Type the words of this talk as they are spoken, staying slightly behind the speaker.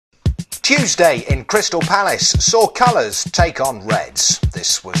Tuesday in Crystal Palace saw Colours take on Reds.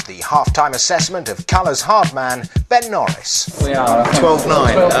 This was the half-time assessment of Colours hard man Ben Norris. We are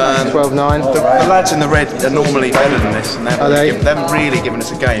 12-9. 12-9. The lads in the red are normally better than this, and they haven't really given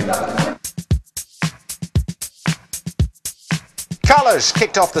us a game. Colours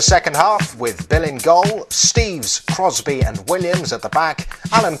kicked off the second half with Bill in goal, Steves, Crosby and Williams at the back,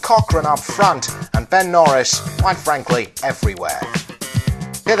 Alan Cochrane up front and Ben Norris, quite frankly, everywhere.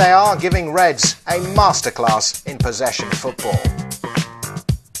 Here they are giving Reds a masterclass in possession football.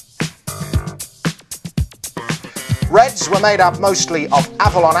 Reds were made up mostly of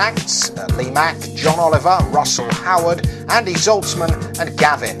Avalon acts, Lee Mack, John Oliver, Russell Howard, Andy Zoltzman and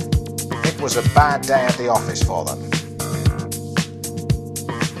Gavin. It was a bad day at the office for them.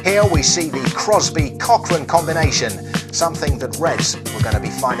 Here we see the Crosby-Cochrane combination, something that Reds were going to be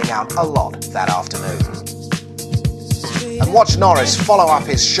finding out a lot that afternoon. And watch Norris follow up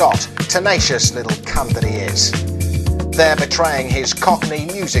his shot, tenacious little cunt that he is. There betraying his Cockney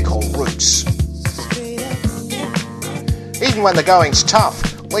music hall roots. Even when the going's tough,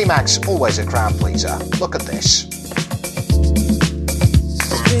 Lee Mack's always a crowd pleaser. Look at this.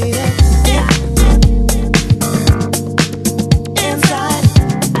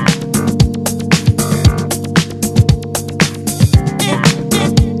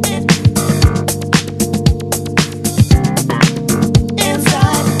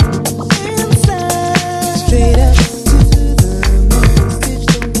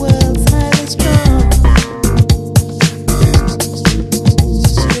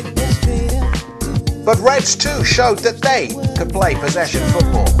 But Reds too showed that they could play possession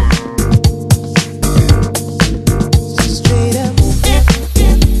football.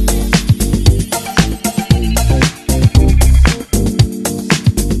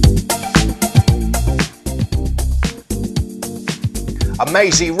 A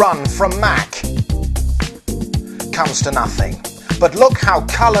mazy run from Mack comes to nothing. But look how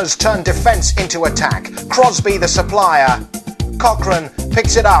Colours turn defence into attack. Crosby the supplier. Cochrane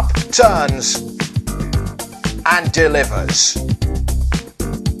picks it up, turns and delivers.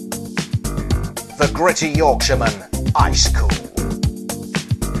 The gritty Yorkshireman, ice cool.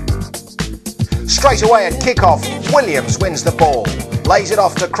 Straight away at kick-off, Williams wins the ball, lays it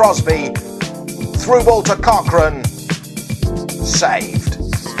off to Crosby, through ball to Cochrane, saved.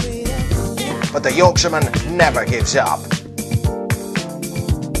 But the Yorkshireman never gives up.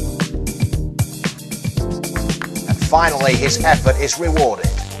 And finally his effort is rewarded.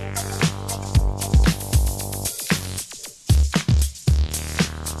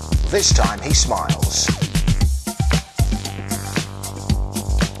 This time he smiles.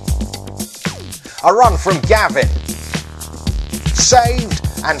 A run from Gavin. Saved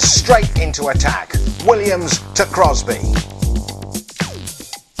and straight into attack. Williams to Crosby.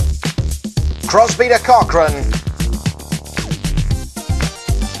 Crosby to Cochrane.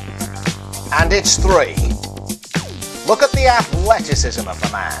 And it's 3. Look at the athleticism of the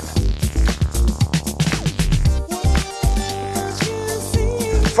man.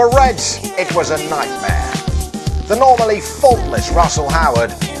 For Reds, it was a nightmare. The normally faultless Russell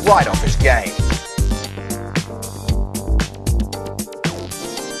Howard right off his game.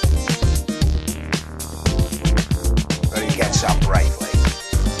 But he gets up bravely.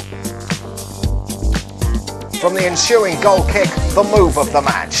 From the ensuing goal kick, the move of the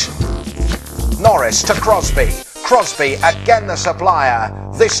match. Norris to Crosby. Crosby again the supplier.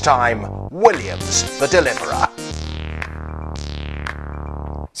 This time, Williams the deliverer.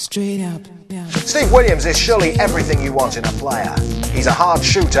 Straight up. Steve Williams is surely everything you want in a player. He's a hard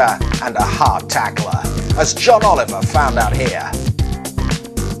shooter and a hard tackler, as John Oliver found out here.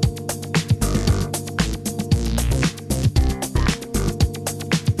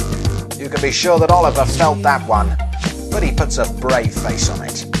 You can be sure that Oliver felt that one, but he puts a brave face on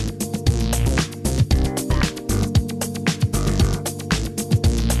it.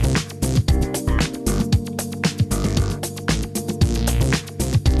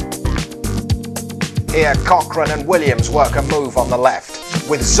 Here Cochrane and Williams work a move on the left,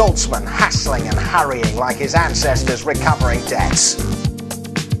 with Zoltzman hassling and harrying like his ancestors recovering debts.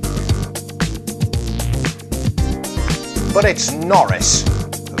 But it's Norris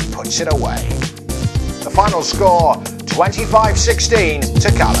who puts it away. The final score, 25-16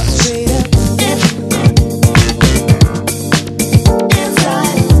 to Colours.